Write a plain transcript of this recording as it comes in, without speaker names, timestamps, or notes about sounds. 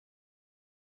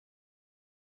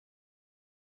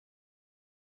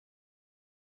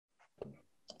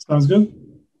Sounds good.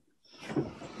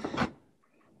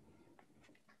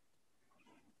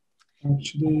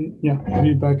 Actually, yeah, I'll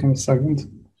be back in a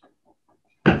second.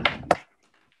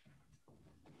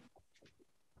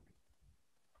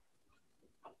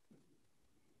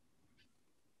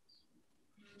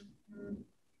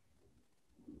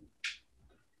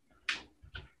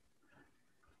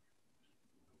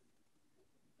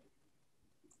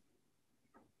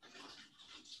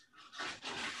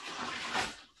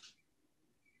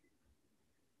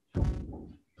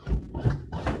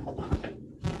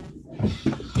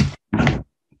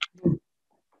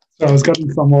 So I was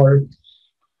getting some more.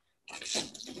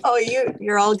 Oh,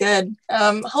 you're all good.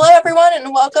 Hello, everyone,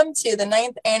 and welcome to the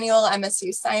 9th Annual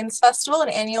MSU Science Festival, an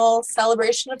annual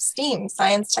celebration of STEAM,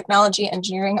 science, technology,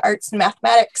 engineering, arts, and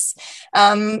mathematics.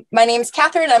 My name is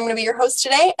Catherine. I'm going to be your host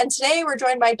today, and today we're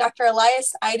joined by Dr.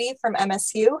 Elias Aydi from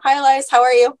MSU. Hi, Elias. How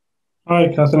are you? Hi,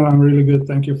 Catherine. I'm really good.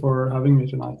 Thank you for having me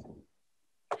tonight.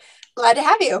 Glad to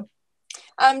have you.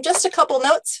 Just a couple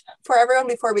notes for everyone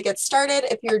before we get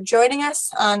started. If you're joining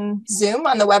us on Zoom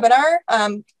on the webinar,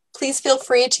 please feel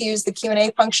free to use the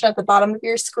Q&A function at the bottom of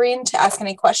your screen to ask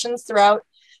any questions throughout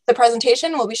the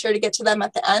presentation. We'll be sure to get to them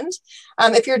at the end.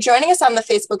 If you're joining us on the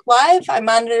Facebook Live, I'm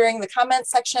monitoring the comments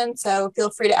section, so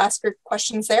feel free to ask your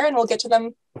questions there and we'll get to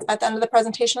them at the end of the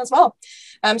presentation as well.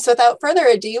 So without further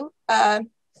ado, go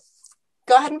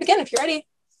ahead and begin if you're ready.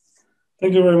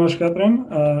 Thank you very much, Catherine.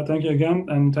 Thank you again,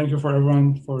 and thank you for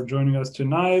everyone for joining us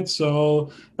tonight.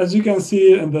 So as you can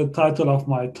see in the title of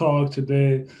my talk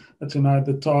tonight,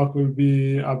 the talk will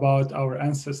be about our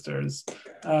ancestors.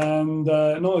 And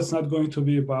no, it's not going to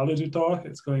be a biology talk.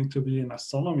 It's going to be an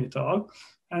astronomy talk.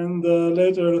 And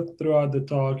later throughout the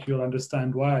talk, you'll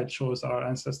understand why I chose our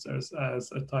ancestors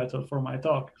as a title for my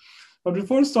talk. But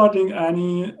before starting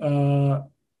any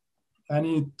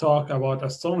talk about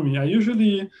astronomy, I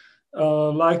usually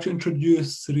like to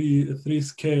introduce three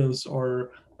scales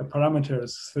or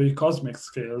parameters, three cosmic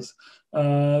scales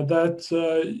that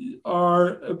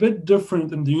are a bit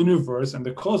different in the universe and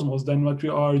the cosmos than what we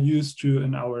are used to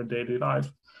in our daily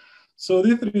life. So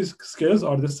these three scales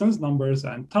are distance, numbers,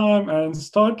 and time. And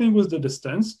starting with the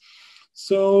distance.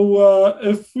 So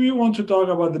if we want to talk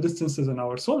about the distances in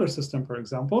our solar system, for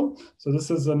example, so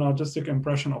this is an artistic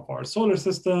impression of our solar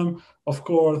system. Of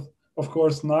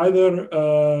course,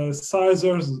 neither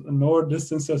sizes nor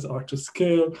distances are to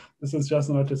scale. This is just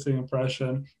an artistic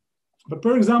impression. But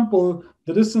for example,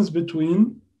 the distance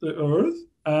between the Earth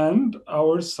and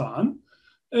our sun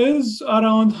is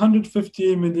around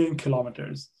 150 million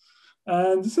kilometers.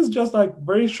 And this is just like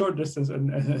very short distance in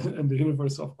the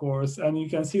universe, of course. And you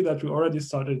can see that we already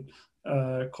started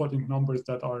quoting numbers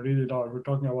that are really large. We're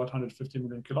talking about 150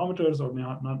 million kilometers or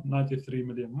 93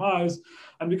 million miles.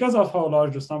 And because of how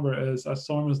large this number is,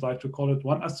 astronomers like to call it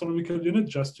one astronomical unit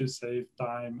just to save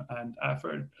time and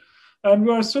effort. And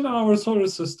we are still in our solar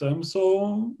system.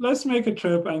 So let's make a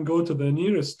trip and go to the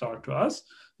nearest star to us.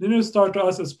 The nearest star to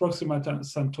us is Proxima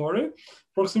Centauri.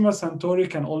 Proxima Centauri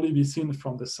can only be seen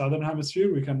from the southern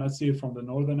hemisphere. We cannot see it from the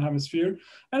northern hemisphere.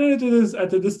 And it is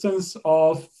at a distance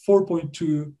of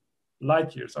 4.2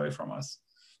 light years away from us.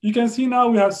 You can see now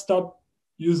we have stopped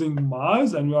using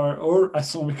miles and or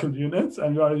astronomical units,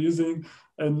 and we are using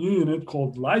a new unit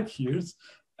called light years.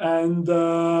 And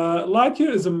light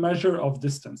year is a measure of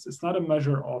distance. It's not a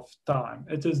measure of time.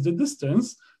 It is the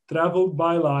distance traveled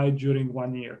by light during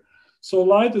 1 year. So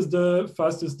light is the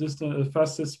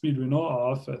fastest speed we know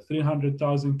of,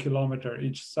 300,000 kilometers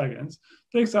each second.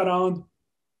 It takes around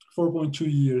 4.2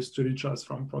 years to reach us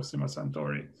from Proxima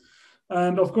Centauri.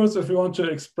 And of course, if we want to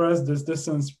express this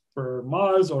distance per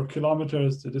miles or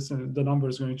kilometers, the number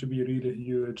is going to be really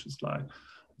huge. It's like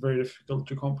very difficult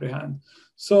to comprehend.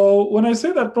 So when I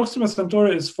say that Proxima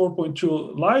Centauri is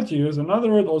 4.2 light years, in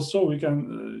other words, also you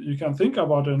can think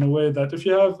about it in a way that if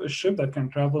you have a ship that can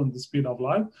travel in the speed of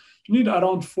light, you need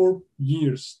around 4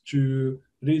 years to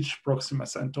reach Proxima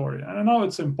Centauri. And now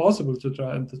it's impossible to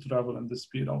travel in the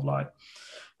speed of light.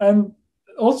 And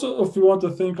also, if we want to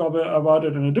think about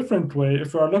it in a different way,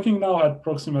 if we are looking now at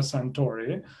Proxima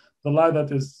Centauri, the light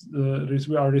that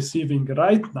we are receiving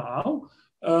right now,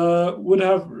 would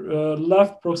have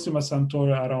left Proxima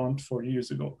Centauri around 4 years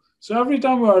ago. So every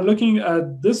time we are looking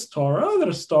at this star or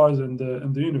other stars in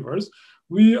the universe,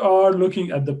 we are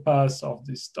looking at the past of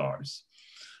these stars.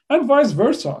 And vice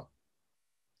versa.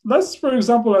 Let's, for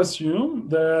example, assume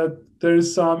that there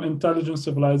is some intelligent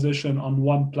civilization on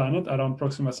one planet around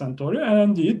Proxima Centauri, and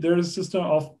indeed there is a system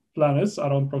of planets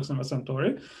around Proxima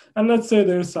Centauri. And let's say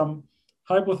there is some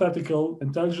hypothetical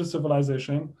intelligent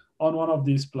civilization on one of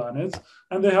these planets,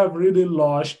 and they have really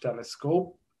large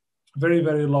telescope. very,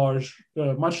 very large,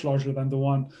 much larger than the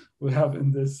one we have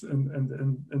in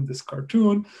this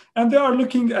cartoon. And they are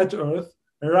looking at Earth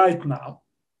right now.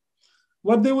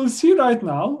 What they will see right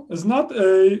now is not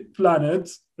a planet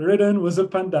ridden with a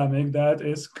pandemic that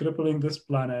is crippling this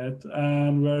planet,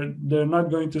 and where they're not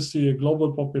going to see a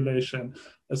global population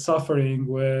suffering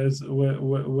with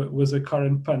a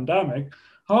current pandemic.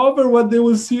 However, what they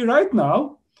will see right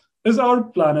now is our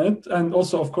planet, and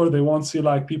also, of course, they won't see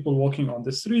like people walking on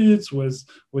the streets with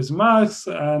masks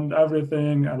and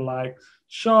everything, and like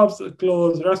shops are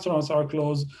closed, restaurants are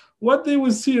closed. What they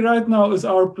will see right now is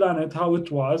our planet, how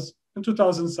it was in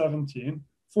 2017,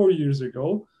 4 years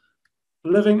ago,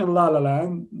 living in La La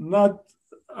Land, not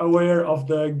aware of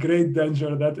the great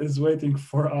danger that is waiting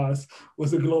for us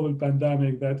with a global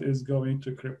pandemic that is going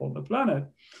to cripple the planet.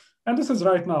 And this is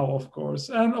right now, of course.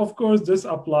 And of course, this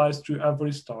applies to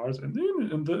every stars in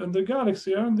the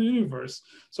galaxy and the universe.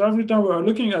 So every time we are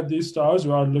looking at these stars,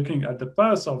 we are looking at the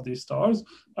past of these stars.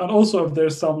 And also, if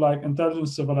there's some like intelligent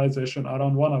civilization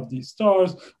around one of these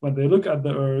stars, when they look at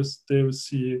the Earth, they will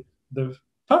see the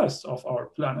past of our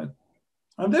planet.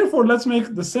 And therefore, let's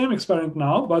make the same experiment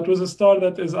now, but with a star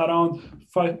that is around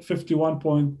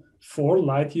 51.4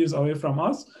 light years away from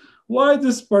us. Why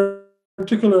this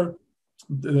particular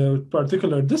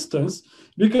distance?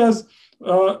 Because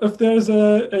if there's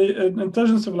an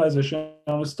intelligent civilization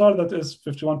on a star that is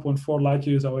 51.4 light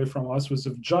years away from us with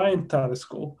a giant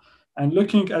telescope and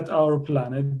looking at our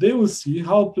planet, they will see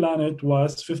how planet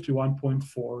was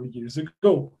 51.4 years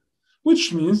ago,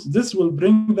 which means this will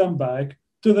bring them back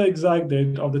to the exact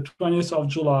date of the 20th of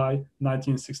July,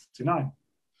 1969.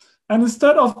 And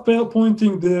instead of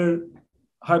pointing their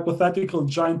hypothetical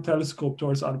giant telescope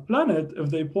towards our planet,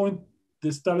 if they point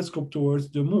this telescope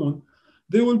towards the moon,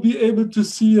 they will be able to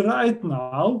see right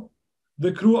now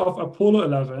the crew of Apollo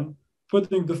 11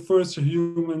 putting the first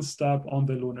human step on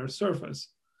the lunar surface.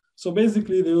 So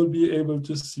basically, they will be able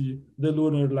to see the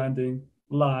lunar landing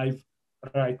live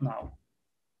right now.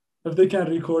 If they can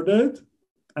record it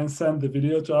and send the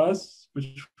video to us,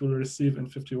 which we'll receive in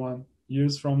 51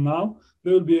 years from now,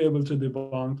 they will be able to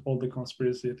debunk all the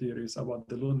conspiracy theories about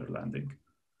the lunar landing.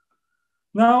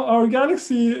 Now, our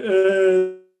galaxy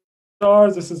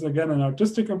stars, this is again an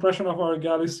artistic impression of our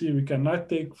galaxy. We cannot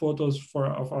take photos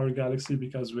of our galaxy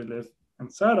because we live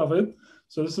inside of it.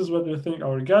 So this is what we think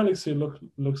our galaxy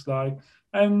looks like.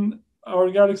 And our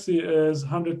galaxy is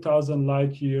 100,000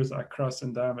 light years across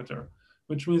in diameter,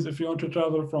 which means if you want to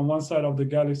travel from one side of the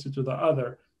galaxy to the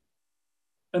other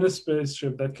in a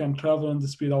spaceship that can travel in the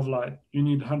speed of light, you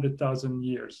need 100,000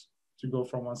 years to go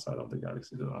from one side of the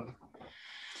galaxy to the other.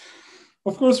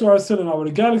 Of course, we are still in our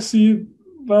galaxy,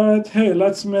 but hey,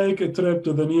 let's make a trip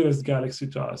to the nearest galaxy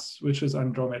to us, which is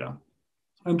Andromeda.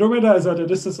 Andromeda is at a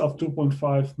distance of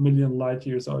 2.5 million light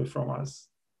years away from us.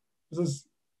 This is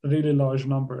a really large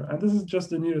number, and this is just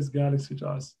the nearest galaxy to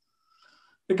us.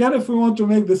 Again, if we want to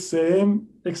make the same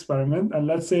experiment, and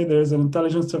let's say there's an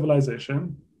intelligent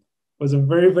civilization with a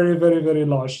very, very, very, very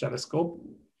large telescope,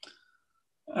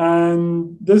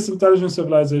 and this intelligent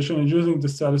civilization is using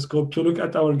this telescope to look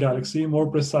at our galaxy, more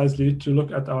precisely to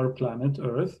look at our planet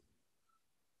Earth,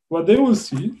 what they will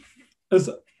see is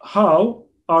how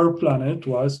our planet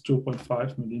was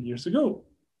 2.5 million years ago,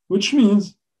 which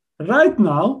means right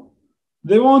now,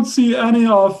 they won't see any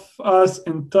of us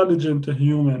intelligent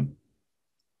human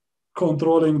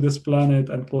controlling this planet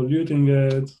and polluting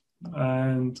it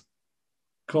and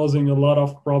causing a lot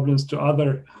of problems to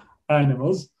other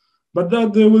animals. But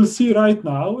that they will see right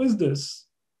now is this.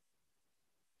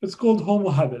 It's called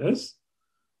Homo habilis,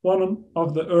 one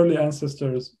of the early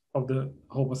ancestors of the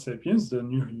Homo sapiens, the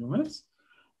new humans.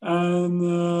 And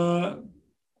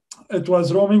it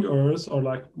was roaming Earth, or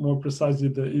like more precisely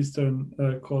the eastern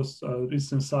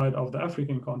eastern side of the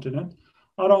African continent,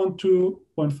 around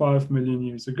 2.5 million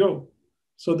years ago.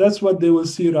 So that's what they will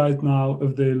see right now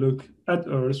if they look at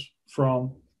Earth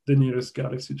from the nearest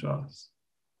galaxy to us.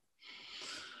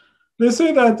 They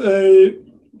say that a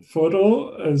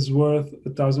photo is worth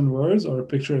 1,000 words, or a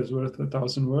picture is worth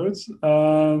 1,000 words.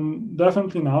 And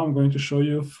definitely now I'm going to show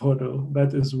you a photo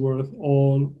that is worth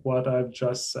all what I've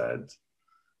just said,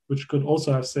 which could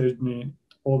also have saved me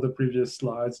all the previous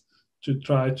slides to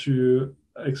try to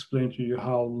explain to you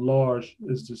how large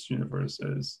this universe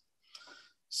is.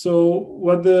 So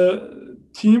what the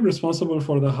team responsible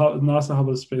for the NASA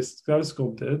Hubble Space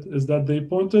Telescope did is that they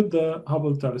pointed the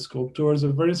Hubble telescope towards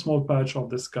a very small patch of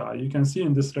the sky. You can see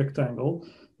in this rectangle,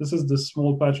 this is the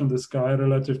small patch in the sky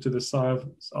relative to the size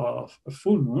of a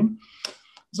full moon.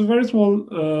 It's a very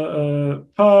small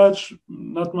patch,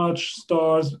 not much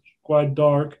stars, quite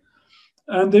dark.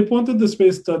 And they pointed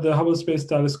the Hubble Space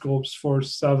Telescopes for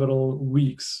several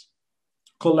weeks,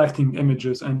 collecting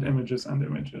images and images and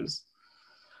images.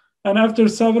 And after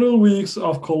several weeks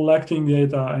of collecting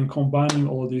data and combining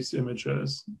all these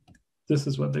images, this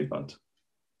is what they got.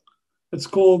 It's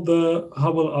called the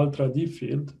Hubble Ultra Deep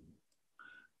Field.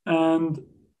 And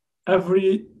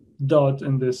every dot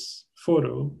in this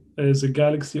photo is a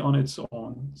galaxy on its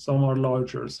own. Some are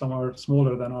larger, some are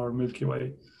smaller than our Milky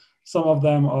Way. Some of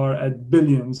them are at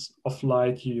billions of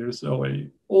light years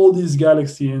away. All these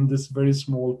galaxies in this very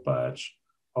small patch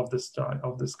of the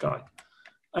sky.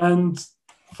 And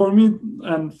for me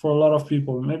and for a lot of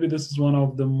people, maybe this is one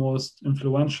of the most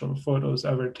influential photos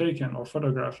ever taken or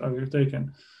photographs ever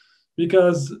taken,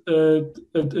 because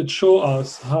it shows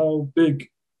us how big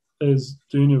is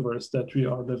the universe that we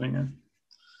are living in.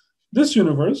 This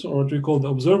universe, or what we call the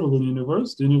observable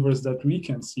universe, the universe that we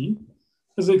can see,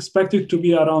 is expected to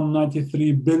be around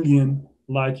 93 billion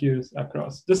light years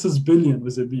across. This is billion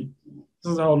with a B.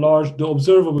 This is how large the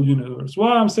observable universe.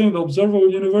 Why I'm saying the observable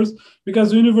universe? Because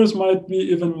the universe might be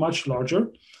even much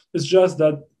larger. It's just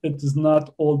that it is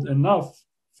not old enough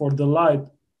for the light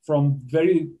from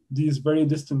these very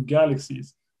distant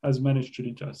galaxies has managed to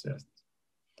reach us yet.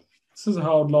 This is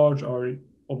how large our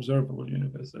observable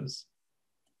universe is.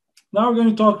 Now we're going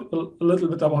to talk a little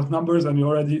bit about numbers, and you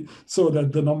already saw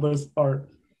that the numbers are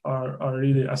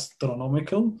really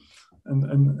astronomical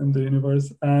in the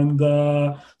universe. And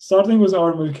starting with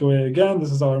our Milky Way again,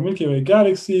 this is our Milky Way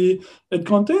galaxy. It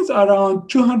contains around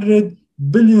 200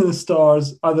 billion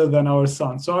stars other than our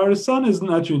sun. So our sun is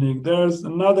not unique. There's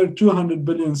another 200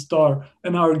 billion star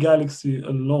in our galaxy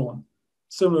alone,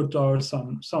 similar to our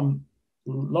sun, some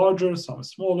larger, some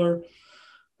smaller.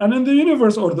 And in the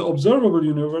universe, or the observable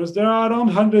universe, there are around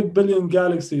 100 billion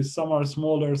galaxies. Some are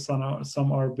smaller,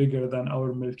 some are bigger than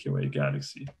our Milky Way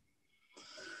galaxy.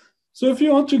 So if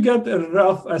you want to get a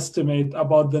rough estimate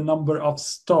about the number of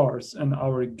stars in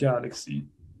our galaxy,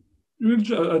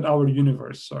 in our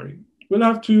universe, we'll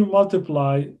have to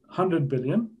multiply 100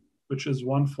 billion, which is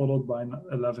 1 followed by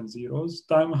 11 zeros,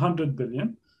 times 100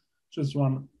 billion, which is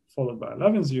 1 followed by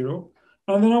 11 zeros.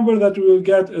 And the number that we will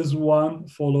get is 1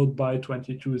 followed by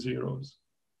 22 zeros.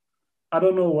 I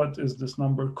don't know what is this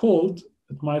number called.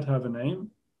 It might have a name,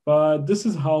 but this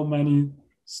is how many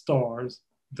stars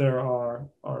there are,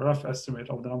 a rough estimate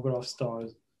of the number of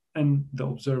stars in the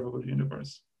observable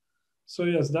universe. So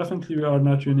yes, definitely we are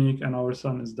not unique, and our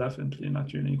sun is definitely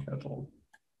not unique at all.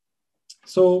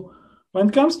 So when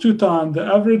it comes to time, the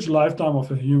average lifetime of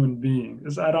a human being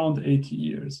is around 80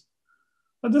 years.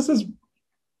 But this is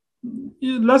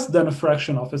less than a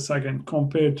fraction of a second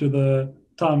compared to the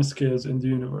time scales in the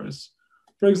universe.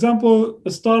 For example, a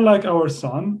star like our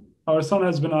sun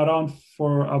has been around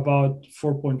for about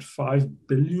 4.5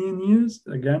 billion years,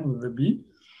 again with a B.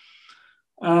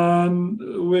 And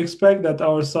we expect that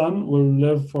our sun will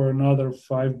live for another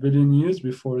 5 billion years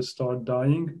before it starts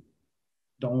dying.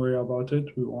 Don't worry about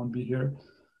it, we won't be here.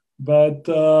 But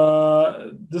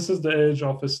this is the age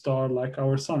of a star like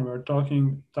our sun. We're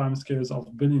talking timescales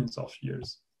of billions of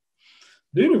years.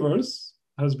 The universe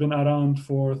has been around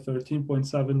for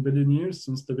 13.7 billion years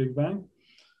since the Big Bang.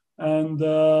 And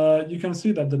you can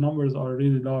see that the numbers are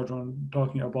really large when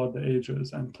talking about the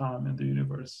ages and time in the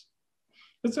universe.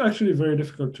 It's actually very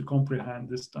difficult to comprehend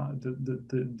these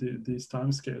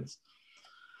timescales.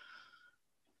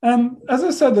 And as I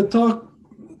said, the talk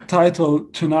title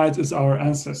tonight is Our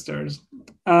Ancestors.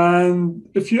 And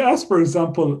if you ask, for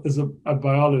example, if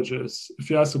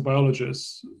you ask a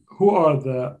biologist, who are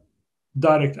the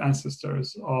direct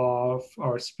ancestors of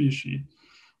our species,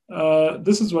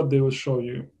 this is what they will show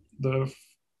you. The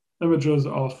images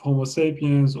of Homo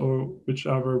sapiens, or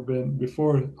whichever been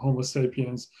before Homo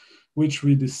sapiens, which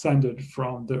we descended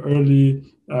from the early,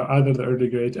 either the early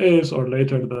great apes or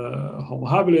later the Homo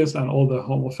habilis and all the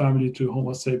Homo family to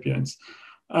Homo sapiens.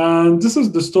 And this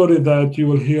is the story that you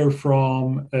will hear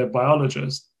from a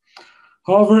biologist.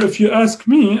 However, if you ask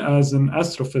me as an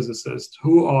astrophysicist,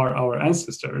 who are our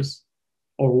ancestors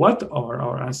or what are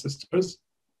our ancestors,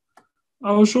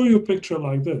 I will show you a picture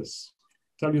like this.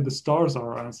 Tell you the stars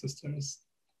are our ancestors.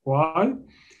 Why?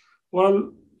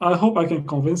 Well, I hope I can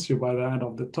convince you by the end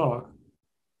of the talk.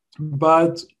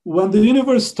 But when the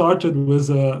universe started with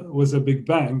a Big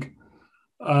Bang,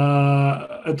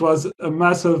 it was a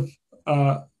massive,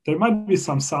 there might be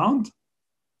some sound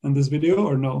in this video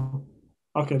or no?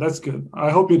 Okay, that's good. I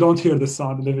hope you don't hear the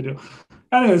sound in the video.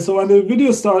 Anyway, so when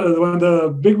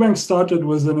the Big Bang started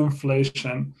with an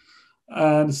inflation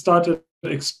and started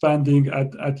expanding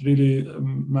at really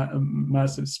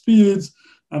massive speeds,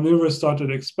 and the universe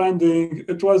started expanding.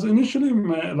 It was initially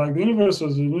made, like the universe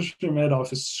was initially made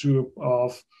of a soup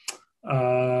of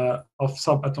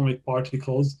subatomic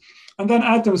particles, and then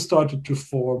atoms started to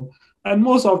form. And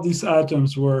most of these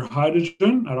atoms were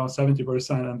hydrogen, around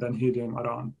 70%, and then helium,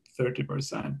 around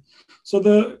 30%. So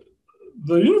the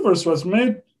universe was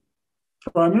made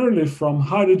primarily from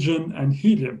hydrogen and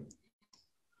helium.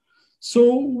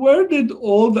 So where did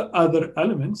all the other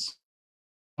elements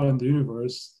in the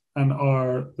universe and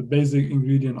are the basic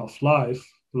ingredient of life,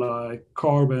 like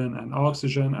carbon and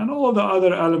oxygen and all the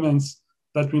other elements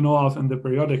that we know of in the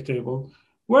periodic table,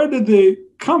 where did they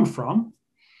come from?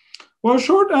 Well,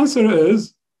 short answer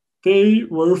is they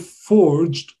were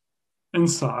forged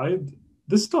inside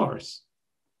the stars.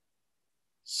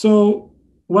 So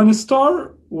when a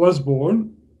star was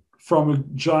born from a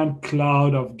giant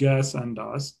cloud of gas and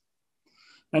dust,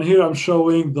 and here I'm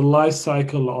showing the life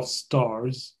cycle of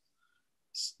stars,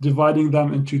 dividing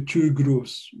them into two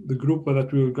groups. The group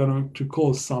that we were going to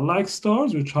call sun-like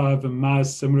stars, which have a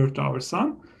mass similar to our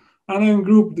sun, and a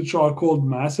group which are called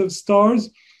massive stars,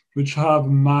 which have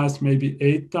mass maybe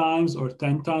 8 times or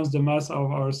 10 times the mass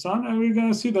of our sun. And we're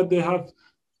going to see that they have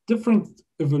different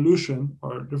evolution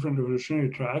or different evolutionary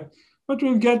track, but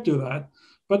we'll get to that.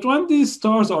 But when these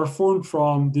stars are formed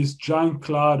from this giant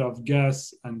cloud of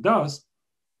gas and dust,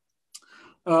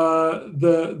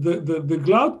 the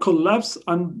cloud collapses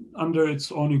under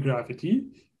its own gravity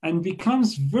and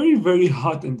becomes very, very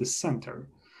hot in the center.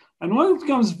 And when it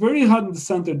becomes very hot in the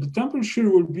center, the temperature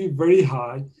will be very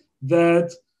high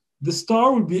that the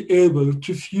star will be able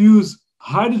to fuse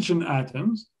hydrogen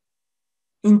atoms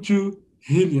into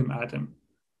helium atom.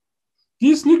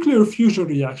 This nuclear fusion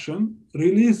reaction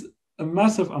releases a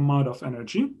massive amount of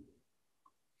energy.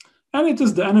 And it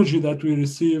is the energy that we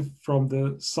receive from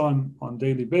the sun on a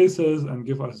daily basis and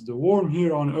give us the warmth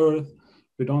here on Earth.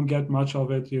 We don't get much of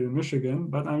it here in Michigan,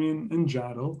 but I mean, in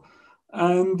general.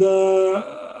 And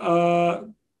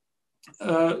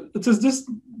it is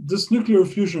this nuclear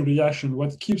fusion reaction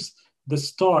what keeps the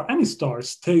star, any star,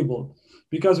 stable,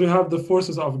 because we have the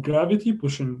forces of gravity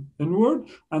pushing inward,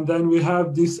 and then we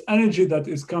have this energy that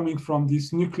is coming from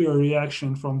this nuclear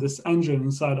reaction from this engine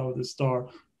inside of the star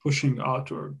pushing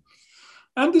outward.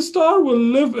 And the star will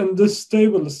live in this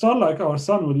stable, a star like our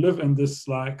sun will live in this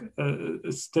like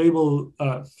stable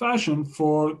fashion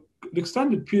for an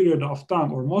extended period of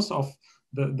time, or most of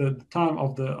the time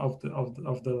of the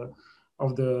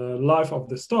life of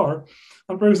the star.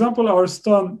 And for example, our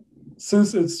sun,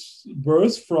 since its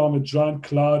birth from a giant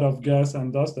cloud of gas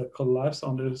and dust that collapsed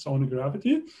under its own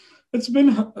gravity, it's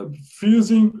been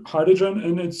fusing hydrogen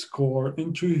in its core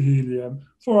into helium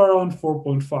for around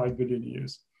 4.5 billion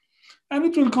years. And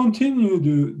it will continue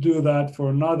to do that for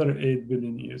another 8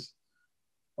 billion years,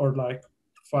 or like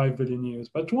 5 billion years,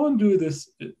 but won't do this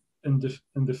it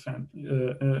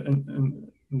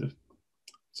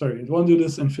won't do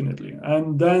this infinitely.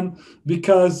 And then,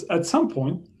 because at some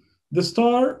point, the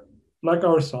star, like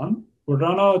our sun, will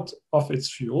run out of its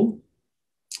fuel,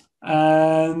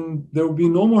 and there will be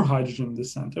no more hydrogen in the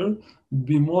center, it will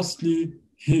be mostly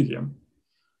helium.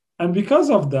 And because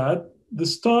of that, the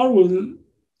star will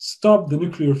stop the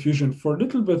nuclear fusion for a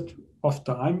little bit of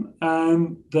time,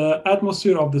 and the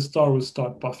atmosphere of the star will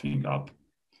start puffing up.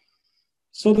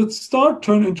 So the star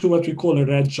turn into what we call a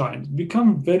red giant,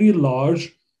 become very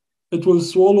large. It will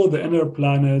swallow the inner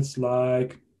planets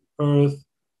like Earth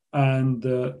and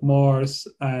Mars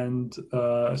and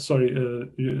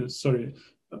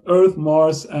Earth,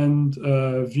 Mars, and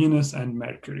Venus and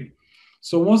Mercury.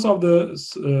 So most of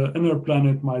the inner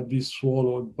planet might be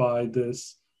swallowed by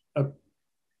this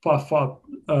puff up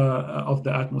of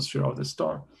the atmosphere of the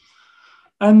star.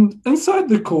 And inside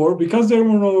the core, because there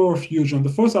were no more fusion, the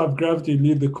force of gravity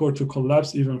lead the core to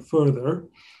collapse even further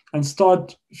and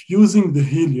start fusing the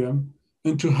helium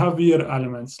into heavier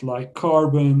elements like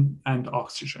carbon and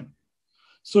oxygen.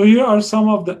 So here are some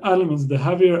of the elements, the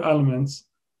heavier elements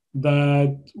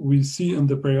that we see in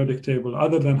the periodic table,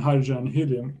 other than hydrogen and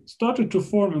helium, started to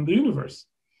form in the universe.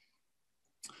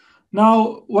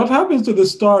 Now, what happens to the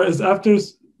star is after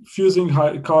fusing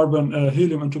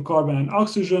helium into carbon and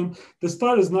oxygen, the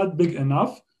star is not big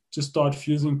enough to start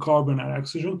fusing carbon and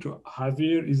oxygen to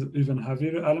even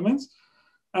heavier elements.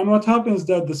 And what happens is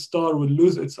that the star will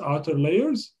lose its outer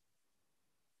layers,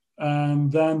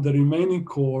 and then the remaining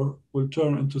core will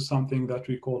turn into something that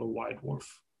we call a white dwarf.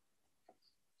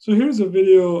 So here's a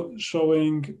video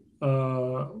showing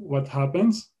what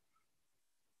happens.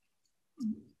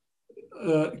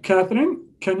 Catherine,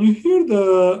 can you hear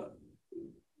the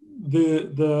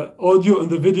audio in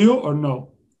the video or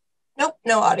no? Nope,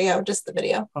 no audio, just the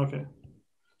video. Okay,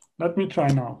 let me try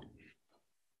now.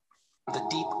 the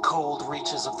deep, cold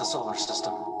reaches of the solar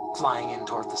system, flying in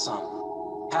toward the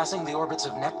sun, passing the orbits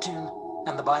of Neptune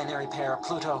and the binary pair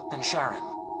Pluto and Charon.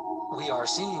 We are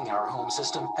seeing our home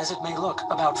system as it may look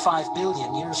about 5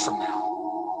 billion years from now.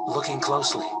 Looking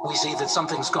closely, we see that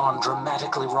something's gone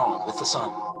dramatically wrong with the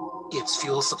sun. Its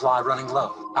fuel supply running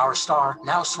low, our star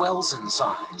now swells in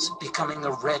size, becoming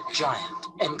a red giant,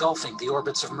 engulfing the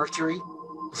orbits of Mercury,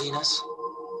 Venus,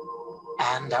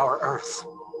 and our Earth.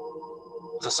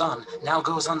 The sun now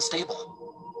goes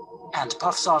unstable and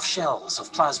puffs off shells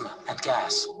of plasma and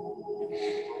gas,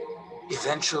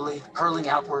 eventually hurling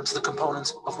outwards the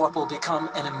components of what will become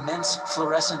an immense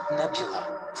fluorescent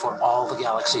nebula for all the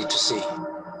galaxy to see.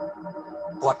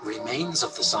 What remains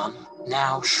of the sun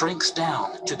now shrinks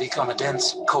down to become a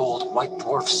dense, cold white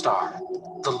dwarf star,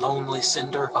 the lonely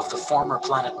cinder of the former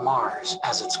planet Mars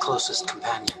as its closest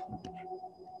companion.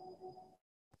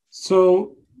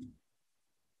 So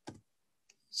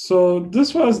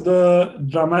this was the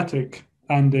dramatic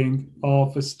ending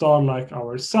of a star like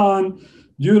our sun.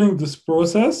 During this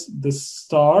process, the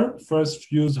star first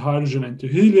fused hydrogen into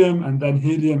helium and then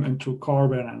helium into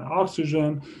carbon and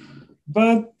oxygen,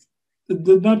 but it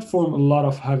did not form a lot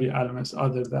of heavy elements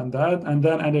other than that, and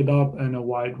then ended up in a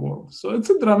white dwarf. So it's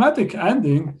a dramatic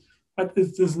ending, but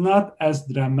it is not as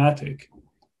dramatic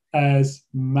as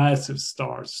massive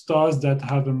stars that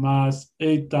have a mass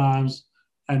 8 times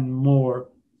and more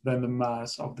than the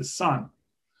mass of the sun.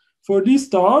 For these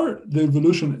stars, the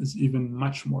evolution is even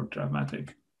much more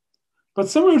dramatic. But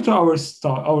similar to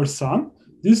our sun,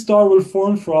 this star will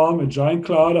form from a giant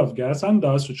cloud of gas and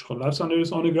dust, which collapse under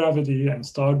its own gravity and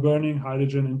start burning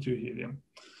hydrogen into helium.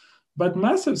 But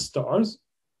massive stars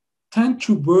tend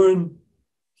to burn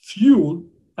fuel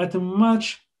at a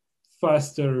much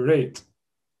faster rate.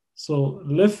 So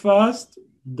live fast,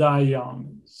 die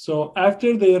young. So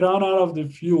after they run out of the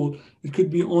fuel, it could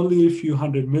be only a few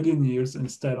 100 million years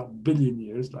instead of billion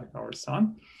years like our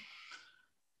sun.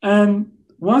 And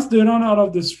once they run out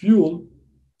of this fuel,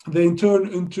 they turn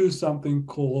into something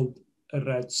called a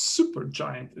red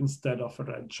supergiant instead of a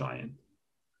red giant.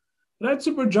 Red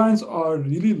supergiants are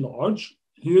really large.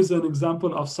 Here's an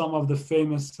example of some of the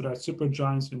famous red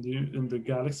supergiants in the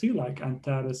galaxy, like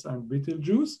Antares and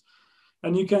Betelgeuse.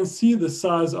 And you can see the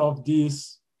size of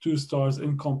these two stars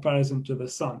in comparison to the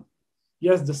sun.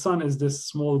 Yes, the sun is this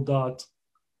small dot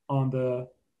on the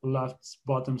left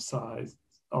bottom side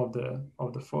of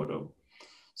the photo.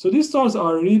 So these stars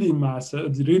are really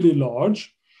massive, really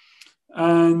large,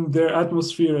 and their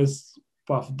atmosphere is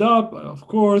puffed up, of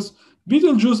course.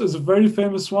 Betelgeuse is a very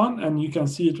famous one, and you can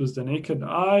see it with the naked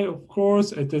eye, of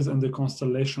course. It is in the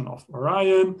constellation of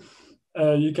Orion.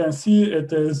 You can see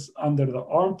it is under the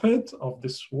armpit of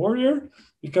this warrior,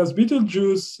 because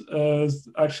Betelgeuse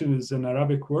is an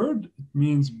Arabic word. It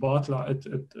means batla,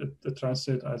 it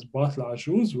translates as batla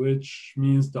juz, which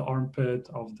means the armpit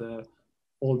of the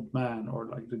old man or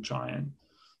like the giant.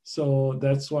 So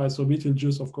that's why, so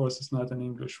Betelgeuse, of course, is not an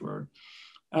English word.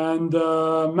 And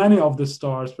many of the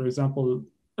stars, for example,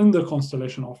 in the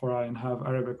constellation of Orion have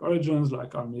Arabic origins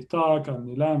like Al-Mitaq,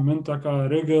 Al-Nilam, Mintaka,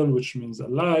 Rigel, which means a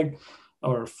leg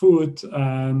or a foot.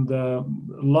 And a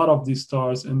lot of these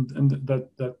stars and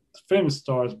that famous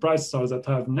stars, bright stars that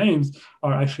have names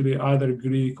are actually either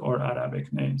Greek or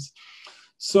Arabic names.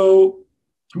 So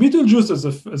Betelgeuse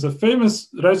is a famous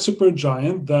red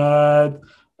supergiant that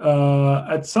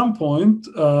at some point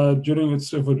during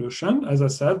its evolution, as I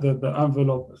said, the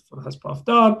envelope has puffed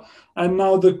up, and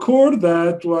now the core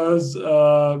that was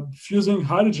fusing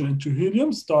hydrogen into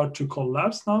helium start to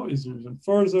collapse now, is even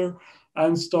further,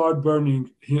 and start burning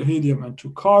helium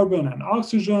into carbon and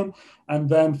oxygen, and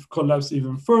then collapse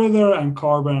even further, and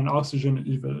carbon and oxygen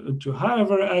even into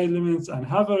heavier elements and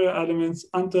heavier elements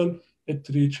until it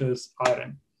reaches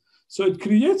iron. So it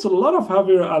creates a lot of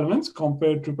heavier elements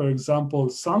compared to, for example,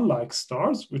 sun-like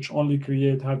stars, which only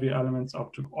create heavy elements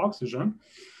up to oxygen.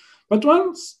 But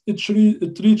once it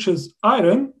reaches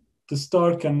iron, the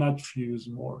star cannot fuse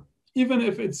more. Even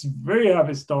if it's very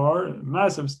heavy star,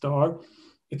 massive star,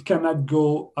 it cannot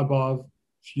go above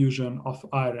fusion of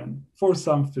iron for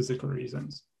some physical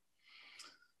reasons.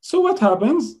 So what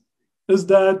happens is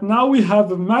that now we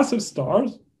have a massive star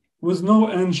with no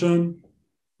engine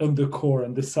in the core,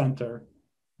 in the center,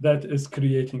 that is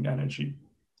creating energy.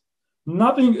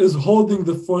 Nothing is holding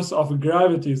the force of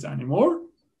gravities anymore.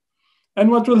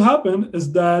 And what will happen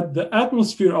is that the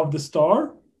atmosphere of the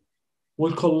star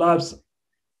will collapse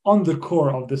on the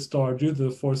core of the star due to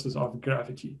the forces of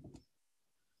gravity.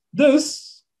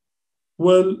 This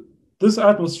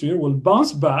atmosphere will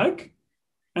bounce back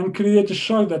and create a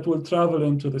shock that will travel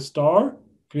into the star,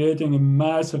 creating a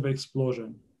massive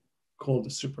explosion called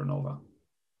a supernova.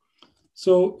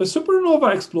 So a supernova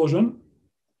explosion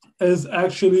is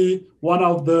actually one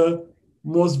of the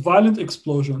most violent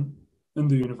explosions in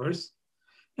the universe.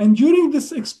 And during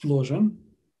this explosion,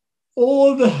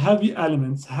 all the heavy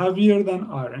elements, heavier than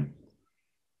iron,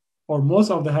 or most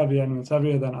of the heavy elements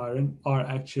heavier than iron, are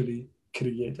actually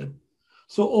created.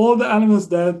 So all the elements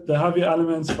the heavy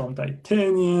elements from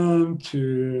titanium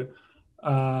to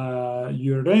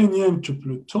uranium to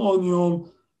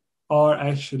plutonium are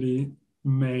actually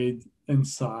made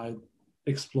inside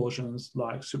explosions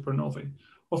like supernovae.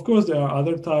 Of course, there are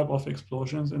other types of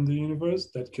explosions in the universe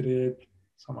that create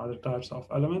some other types of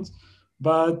elements,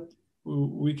 but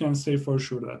we can say for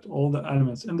sure that all the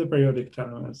elements in the periodic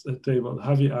table,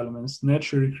 heavy elements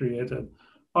naturally created,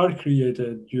 are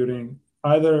created during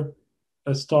either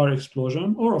a star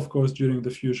explosion or, of course, during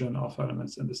the fusion of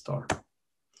elements in the star.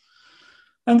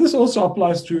 And this also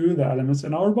applies to the elements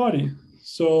in our body.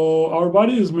 So our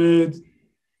body is made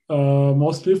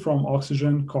mostly from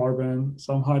oxygen, carbon,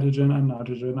 some hydrogen and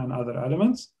nitrogen and other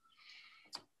elements.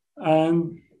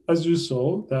 And as you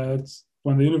saw, that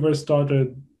when the universe started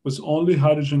with only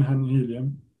hydrogen and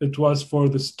helium, it was for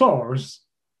the stars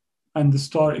and the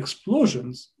star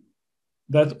explosions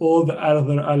that all the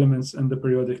other elements in the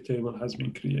periodic table has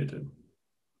been created.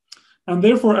 And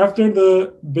therefore, after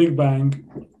the Big Bang,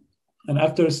 and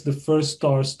after the first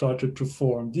stars started to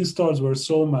form, these stars were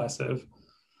so massive,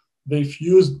 they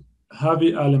fused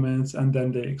heavy elements and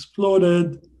then they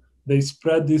exploded. They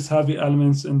spread these heavy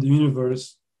elements in the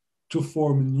universe to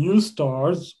form new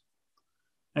stars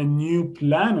and new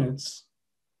planets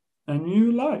and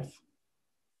new life.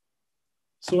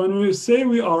 So when we say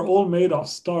we are all made of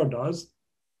stardust,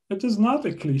 it is not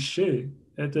a cliche.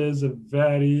 It is a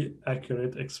very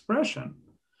accurate expression,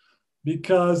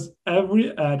 because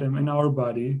every atom in our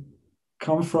body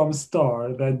comes from a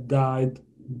star that died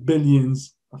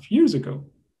billions of years ago.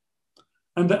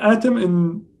 And the atom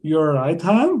in your right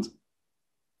hand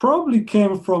probably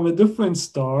came from a different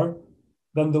star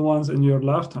than the ones in your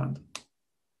left hand.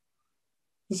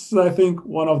 This is, I think,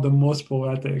 one of the most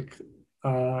poetic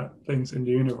things in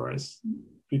the universe,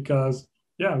 because,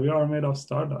 yeah, we are made of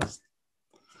stardust.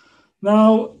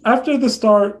 Now, after the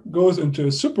star goes into a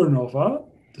supernova,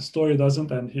 the story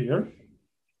doesn't end here,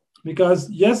 because,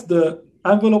 yes, the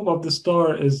envelope of the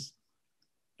star is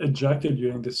ejected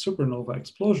during the supernova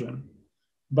explosion,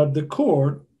 but the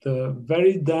core, the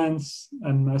very dense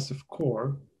and massive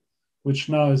core, which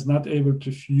now is not able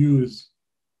to fuse,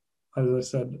 as I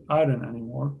said, iron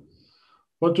anymore,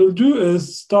 what will do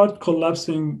is start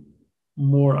collapsing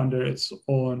more under its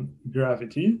own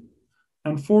gravity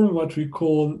and form what we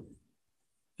call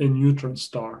a neutron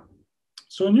star.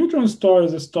 So a neutron star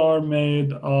is a star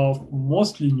made of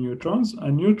mostly neutrons,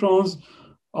 and neutrons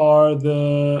are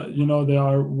they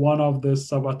are one of the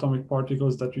subatomic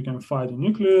particles that you can find in the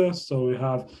nucleus. So we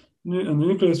have in the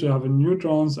nucleus, we have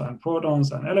neutrons and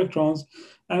protons and electrons.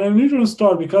 And a neutron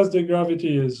star, because the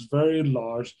gravity is very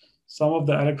large, some of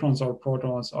the electrons or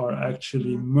protons are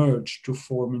actually merged to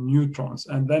form neutrons.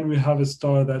 And then we have a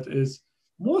star that is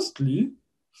mostly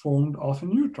formed of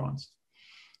neutrons.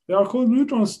 They are called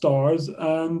neutron stars,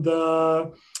 and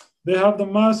they have the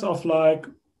mass of like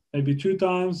maybe 2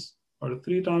 times or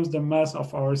 3 times the mass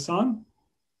of our sun,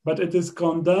 but it is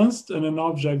condensed in an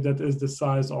object that is the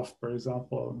size of, for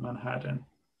example, Manhattan.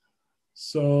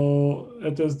 So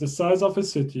it is the size of a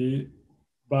city,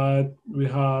 but we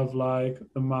have like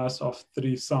the mass of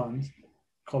 3 suns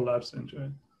collapsed into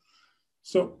it.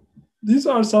 So these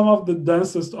are some of the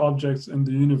densest objects in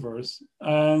the universe.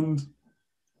 And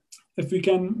if we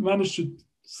can manage to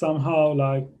somehow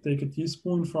like take a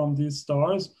teaspoon from these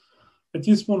stars, a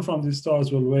teaspoon from these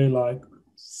stars will weigh like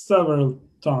several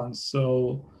tons.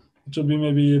 So it will be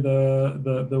maybe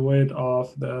the weight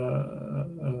of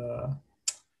the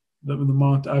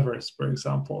Mount Everest, for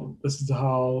example. This is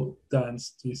how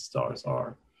dense these stars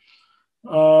are.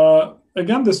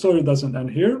 Again, the story doesn't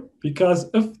end here, because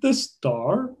if the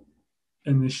star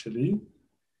initially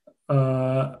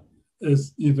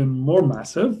is even more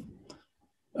massive,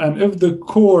 and if the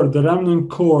core, the remnant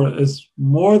core, is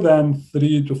more than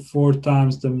 3 to 4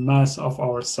 times the mass of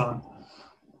our sun,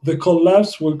 the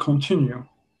collapse will continue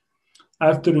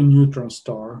after a neutron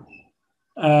star,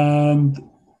 and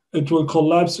it will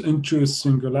collapse into a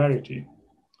singularity,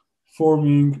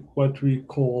 forming what we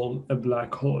call a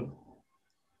black hole.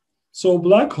 So a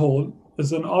black hole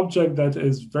is an object that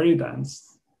is very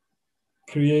dense,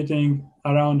 creating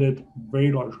around it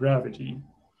very large gravity,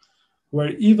 where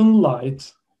even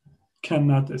light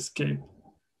cannot escape.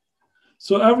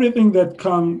 So everything that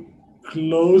comes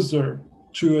closer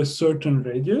to a certain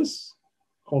radius,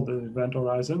 called the event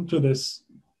horizon, to this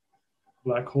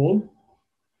black hole,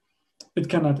 it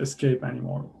cannot escape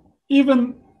anymore.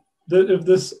 Even if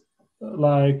this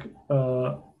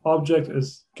object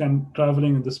is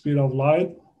traveling at the speed of light,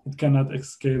 it cannot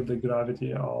escape the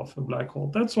gravity of a black hole.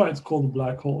 That's why it's called a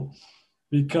black hole,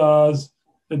 because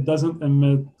it doesn't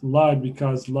emit light,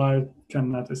 because light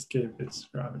cannot escape its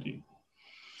gravity.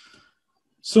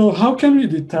 So how can we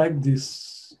detect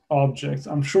these objects?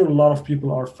 I'm sure a lot of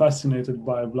people are fascinated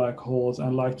by black holes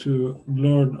and like to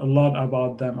learn a lot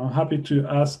about them. I'm happy to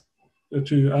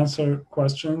answer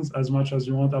questions as much as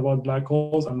you want about black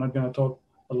holes. I'm not going to talk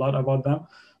a lot about them.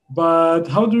 But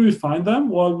how do we find them?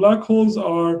 Well, black holes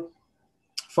are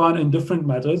found in different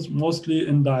methods, mostly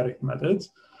indirect methods.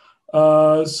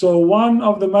 So one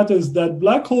of the methods that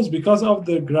black holes, because of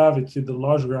the gravity, the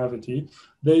large gravity,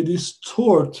 they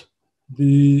distort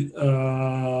the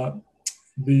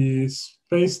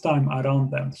space-time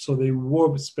around them. So they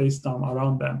warp space-time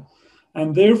around them.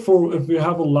 And therefore, if we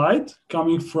have a light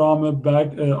coming from a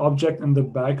object in the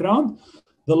background,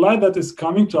 the light that is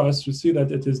coming to us, we see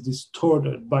that it is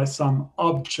distorted by some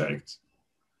object.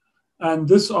 And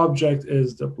this object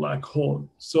is the black hole.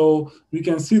 So we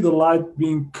can see the light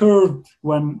being curved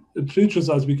when it reaches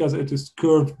us because it is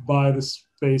curved by the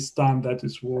space-time that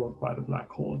is warped by the black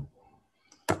hole.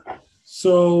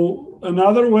 So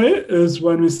another way is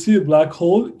when we see a black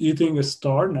hole eating a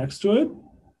star next to it.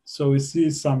 So we see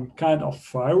some kind of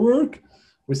firework.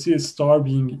 We see a star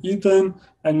being eaten,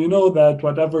 and we know that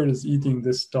whatever is eating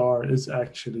this star is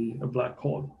actually a black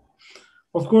hole.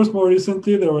 Of course, more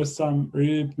recently, there were some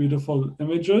really beautiful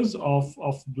images of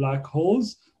black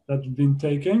holes that have been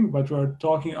taken, but we're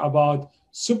talking about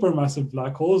supermassive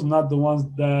black holes, not the ones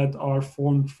that are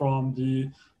formed from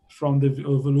the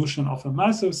evolution of a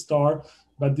massive star,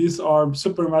 but these are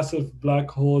supermassive black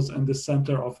holes in the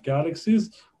center of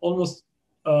galaxies. Almost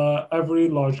every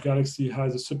large galaxy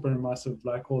has a supermassive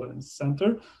black hole in its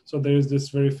center. So there's this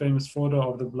very famous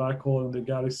photo of the black hole in the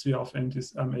galaxy of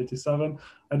M87.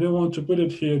 I didn't want to put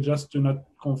it here just to not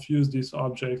confuse these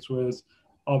objects with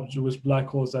black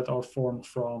holes that are formed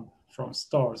from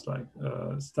stars, like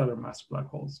stellar mass black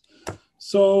holes.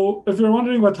 So if you're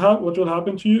wondering what will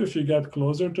happen to you if you get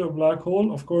closer to a black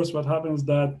hole, of course, what happens is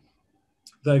that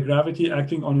the gravity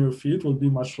acting on your feet will be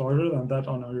much larger than that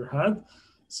on your head.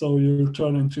 So you'll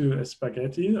turn into a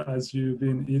spaghetti as you've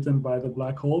been eaten by the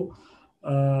black hole.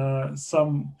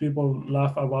 Some people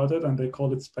laugh about it and they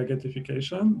call it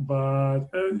spaghettification, but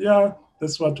yeah,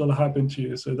 that's what will happen to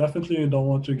you. So definitely you don't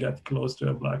want to get close to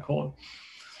a black hole.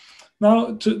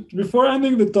 Now, before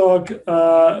ending the talk,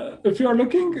 if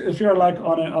you're like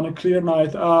on a clear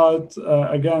night out,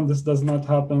 again, this does not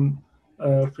happen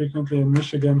frequently in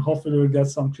Michigan. Hopefully we'll get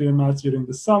some clear nights during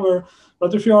the summer.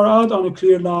 But if you are out on a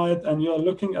clear night and you're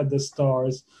looking at the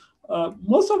stars,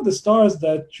 most of the stars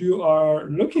that you are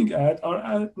looking at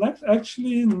are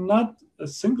actually not a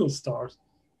single star.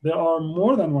 There are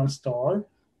more than one star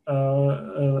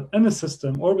in a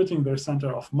system orbiting their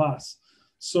center of mass.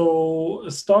 So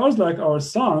stars like our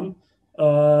sun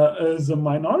is a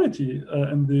minority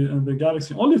in the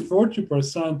galaxy. Only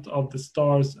 40% of the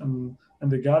stars in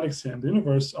the galaxy and the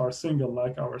universe are single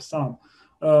like our sun.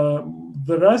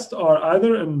 The rest are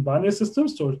either in binary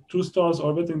systems, so 2 stars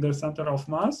orbiting their center of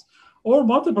mass, or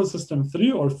multiple systems,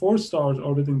 3 or 4 stars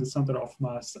orbiting the center of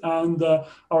mass. And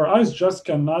our eyes just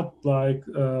cannot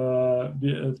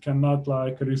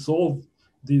resolve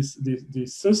these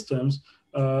systems.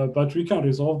 But we can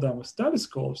resolve them with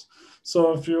telescopes.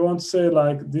 So if you want to say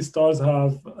like these stars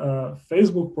have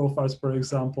Facebook profiles, for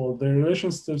example, their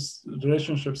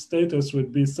relationship status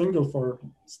would be single for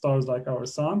stars like our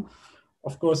sun,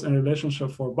 of course, in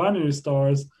relationship for binary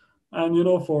stars, and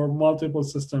for multiple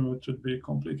systems, it would be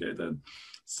complicated.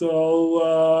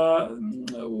 So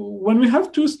when we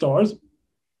have 2 stars,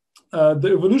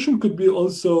 the evolution could be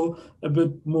also a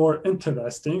bit more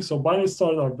interesting. So binary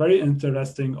stars are very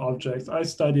interesting objects. I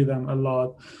study them a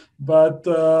lot. But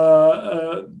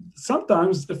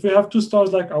sometimes if we have 2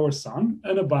 stars like our sun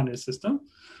in a binary system,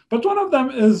 but one of them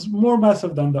is more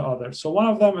massive than the other. So one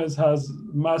of them has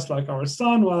mass like our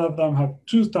sun. One of them have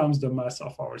 2 times the mass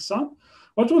of our sun.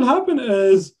 What will happen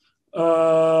is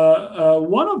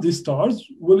one of these stars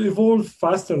will evolve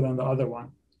faster than the other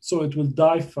one. So it will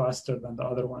die faster than the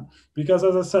other one. Because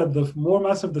as I said, the more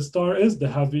massive the star is, the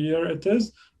heavier it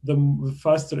is, the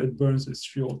faster it burns its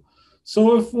fuel.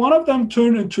 So if one of them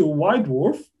turned into a white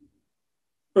dwarf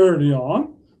early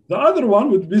on, the other one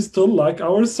would be still like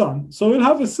our sun. So we'll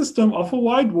have a system of a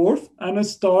white dwarf and a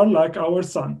star like our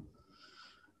sun.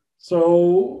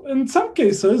 So in some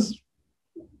cases,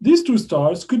 these two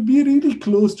stars could be really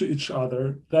close to each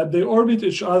other, that they orbit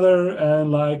each other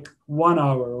in like 1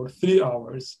 hour or 3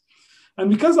 hours. And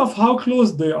because of how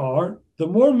close they are, the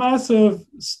more massive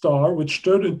star, which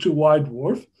turned into white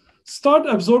dwarf, start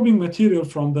absorbing material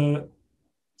from the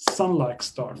sun-like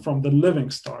star, from the living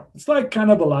star. It's like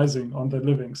cannibalizing on the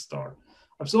living star.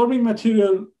 Absorbing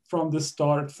material from this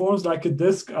star, it forms like a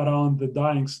disk around the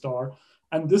dying star,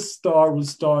 and this star will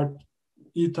start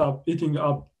eating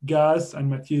up gas and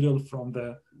material from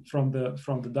the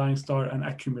dying star and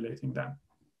accumulating them.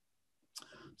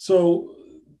 So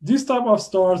these type of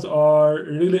stars are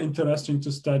really interesting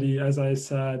to study. As I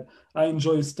said, I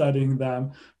enjoy studying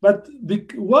them. But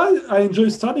why I enjoy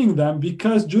studying them?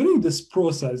 Because during this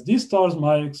process, these stars,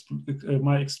 my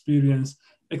experience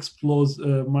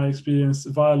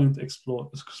violent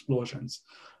explosions,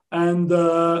 and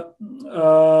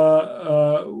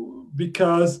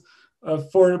because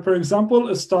for example,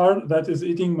 a star that is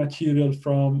eating material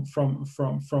from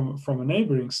a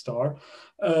neighboring star,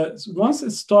 once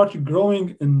it starts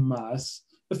growing in mass,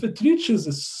 if it reaches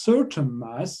a certain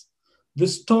mass, the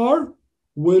star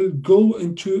will go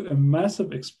into a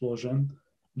massive explosion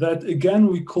that again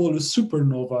we call a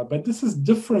supernova. But this is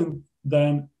different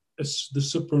than the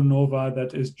supernova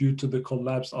that is due to the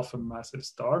collapse of a massive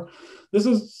star. This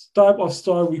is type of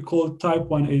star we call type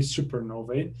 1a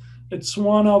supernovae. It's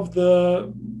one of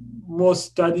the most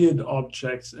studied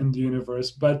objects in the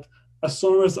universe, but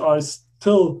astronomers are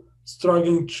still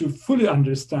struggling to fully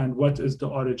understand what is the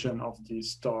origin of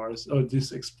these stars or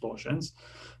these explosions.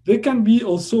 They can be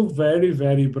also very,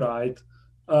 very bright.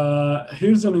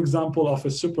 Here's an example of a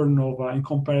supernova in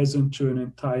comparison to an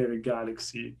entire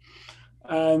galaxy.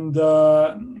 And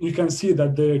you can see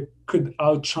that they could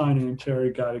outshine an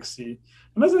entire galaxy.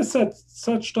 And as I said,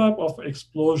 such type of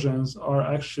explosions are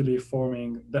actually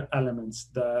forming the elements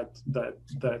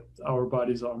that our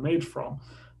bodies are made from.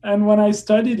 And when I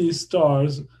study these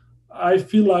stars, I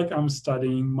feel like I'm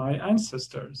studying my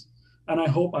ancestors. And I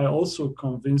hope I also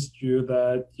convinced you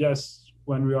that, yes,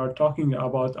 when we are talking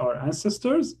about our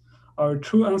ancestors, our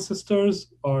true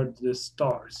ancestors are the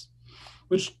stars.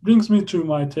 Which brings me to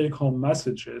my take-home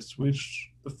messages, which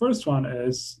the first one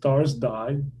is stars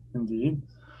die, indeed.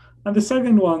 And the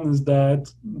second one is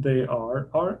that they are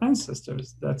our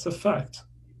ancestors. That's a fact.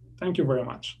 Thank you very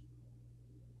much.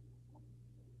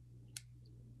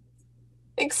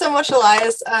 Thanks so much,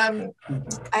 Elias. I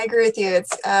agree with you.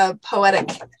 It's poetic.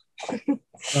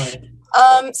 Right.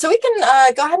 So we can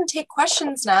go ahead and take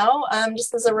questions now.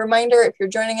 Just as a reminder, if you're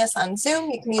joining us on Zoom,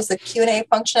 you can use the Q&A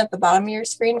function at the bottom of your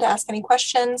screen to ask any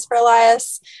questions for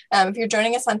Elias. If you're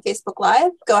joining us on Facebook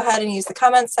Live, go ahead and use the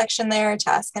comments section there to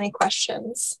ask any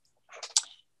questions.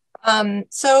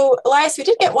 So Elias, we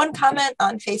did get one comment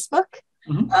on Facebook.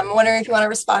 I'm wondering if you want to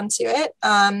respond to it.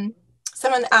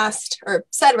 Someone asked, or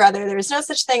said rather, there is no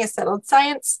such thing as settled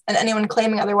science, and anyone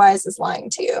claiming otherwise is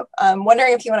lying to you. I'm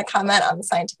wondering if you want to comment on the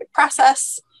scientific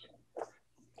process.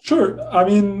 Sure. I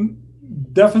mean,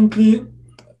 definitely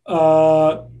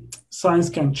science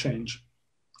can change.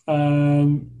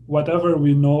 And whatever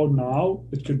we know now,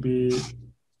 it could be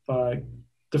like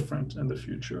different in the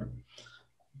future.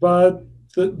 But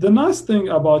the nice thing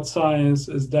about science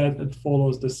is that it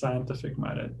follows the scientific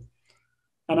method.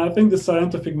 And I think the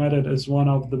scientific method is one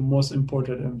of the most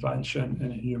important inventions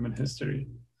in human history.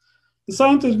 The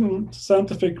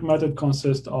scientific method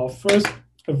consists of first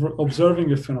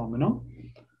observing a phenomenon,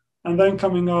 and then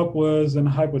coming up with an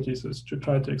hypothesis to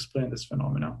try to explain this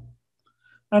phenomenon.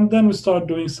 And then we start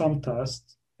doing some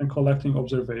tests and collecting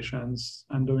observations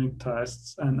and doing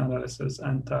tests and analysis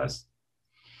and tests.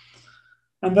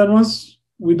 And then once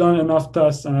we've done enough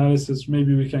tests analysis,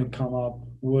 maybe we can come up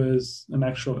with an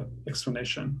actual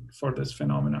explanation for this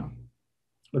phenomenon.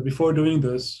 But before doing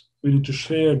this, we need to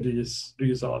share these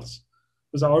results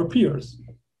with our peers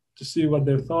to see what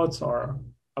their thoughts are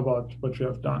about what we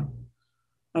have done.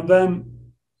 And then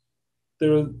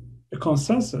there is a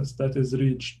consensus that is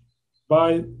reached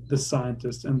by the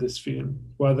scientists in this field,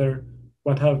 whether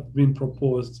what have been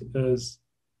proposed is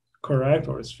correct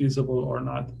or is feasible or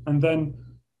not. And then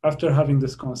after having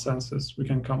this consensus, we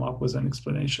can come up with an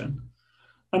explanation.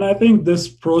 And I think this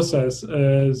process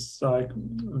is like a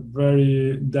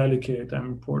very delicate and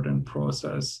important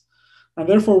process. And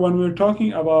therefore, when we're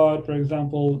talking about, for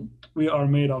example, we are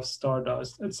made of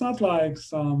stardust, it's not like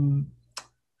some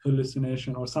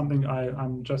hallucination or something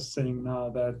I'm just saying now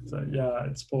that, yeah,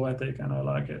 it's poetic and I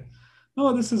like it.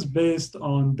 No, this is based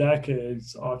on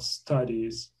decades of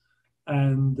studies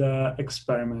and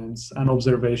experiments and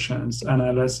observations,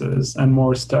 analysis, and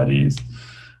more studies.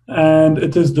 And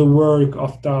it is the work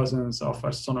of thousands of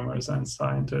astronomers and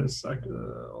scientists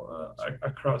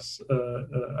across,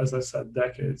 as I said,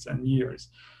 decades and years.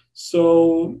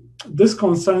 So this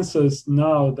consensus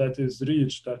now that is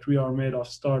reached that we are made of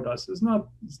stardust is not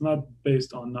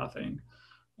based on nothing.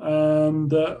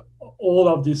 And all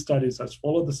of these studies have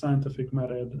followed the scientific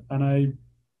method, and I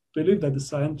believe that the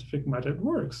scientific method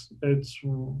works. It's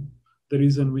the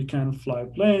reason we can fly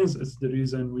planes. It's the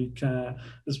reason we can.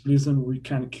 It's the reason we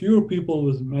can cure people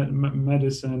with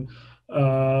medicine.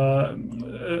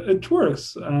 It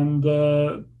works, and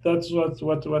that's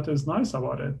what is nice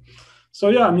about it. So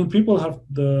yeah, I mean, people have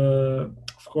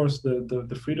of course,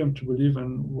 the freedom to believe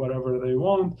in whatever they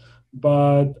want,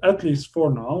 but at least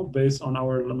for now, based on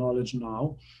our knowledge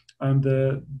now, and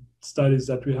the studies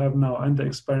that we have now, and the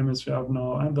experiments we have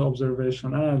now, and the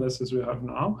observation analysis we have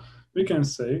now, we can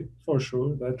say for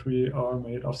sure that we are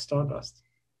made of stardust.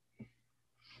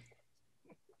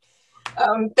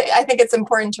 I think it's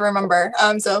important to remember.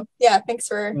 So yeah, thanks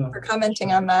for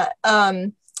commenting on that.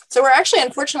 So we're actually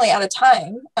unfortunately out of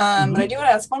time, but I do want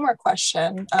to ask one more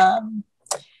question.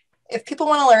 If people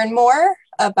want to learn more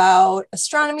about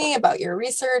astronomy, about your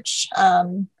research,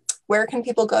 where can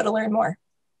people go to learn more?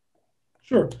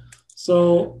 Sure.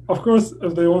 So, of course,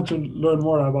 if they want to learn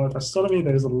more about astronomy,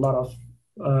 there is a lot of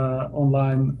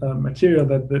online material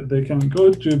that they can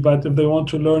go to. But if they want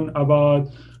to learn about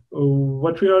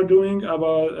what we are doing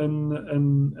about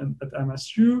at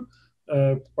MSU,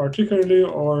 particularly,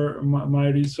 or my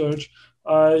research,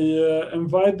 I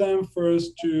invite them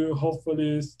first to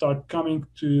hopefully start coming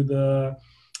to the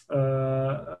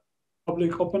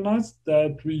public open nights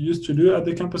that we used to do at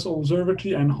the campus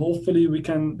observatory, and hopefully we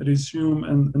can resume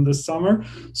in the summer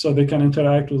so they can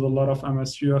interact with a lot of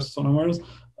MSU astronomers.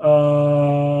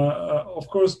 Of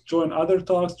course, join other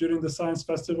talks during the science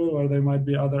festival where there might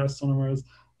be other astronomers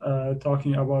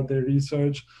talking about their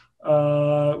research.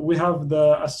 We have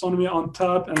the Astronomy on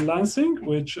Tap in Lansing,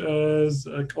 which is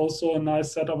also a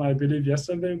nice setup. I believe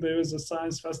yesterday there was a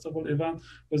science festival event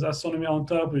with Astronomy on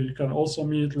Tap, where you can also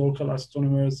meet local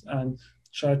astronomers and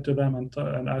chat to them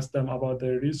and ask them about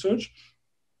their research.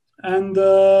 And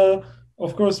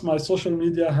of course, my social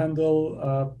media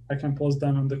handle, I can post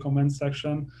them in the comment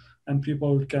section, and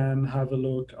people can have a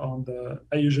look on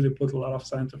I usually put a lot of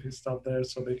scientific stuff there,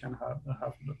 so they can have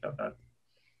a look at that.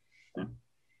 Yeah.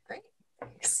 Great,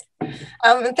 thanks.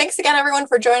 And thanks again, everyone,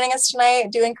 for joining us tonight. I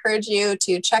do encourage you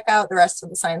to check out the rest of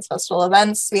the Science Festival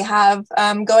events we have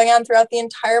going on throughout the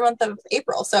entire month of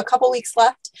April, so a couple weeks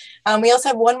left. We also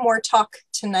have one more talk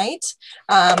tonight,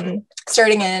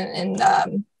 starting in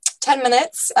 10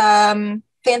 minutes.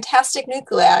 Fantastic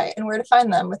nuclei and where to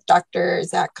find them with Dr.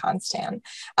 Zach Constan.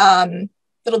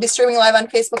 It'll be streaming live on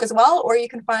Facebook as well, or you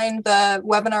can find the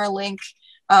webinar link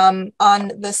on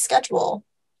the schedule.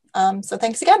 So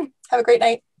thanks again. Have a great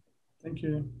night. Thank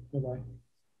you. Bye-bye.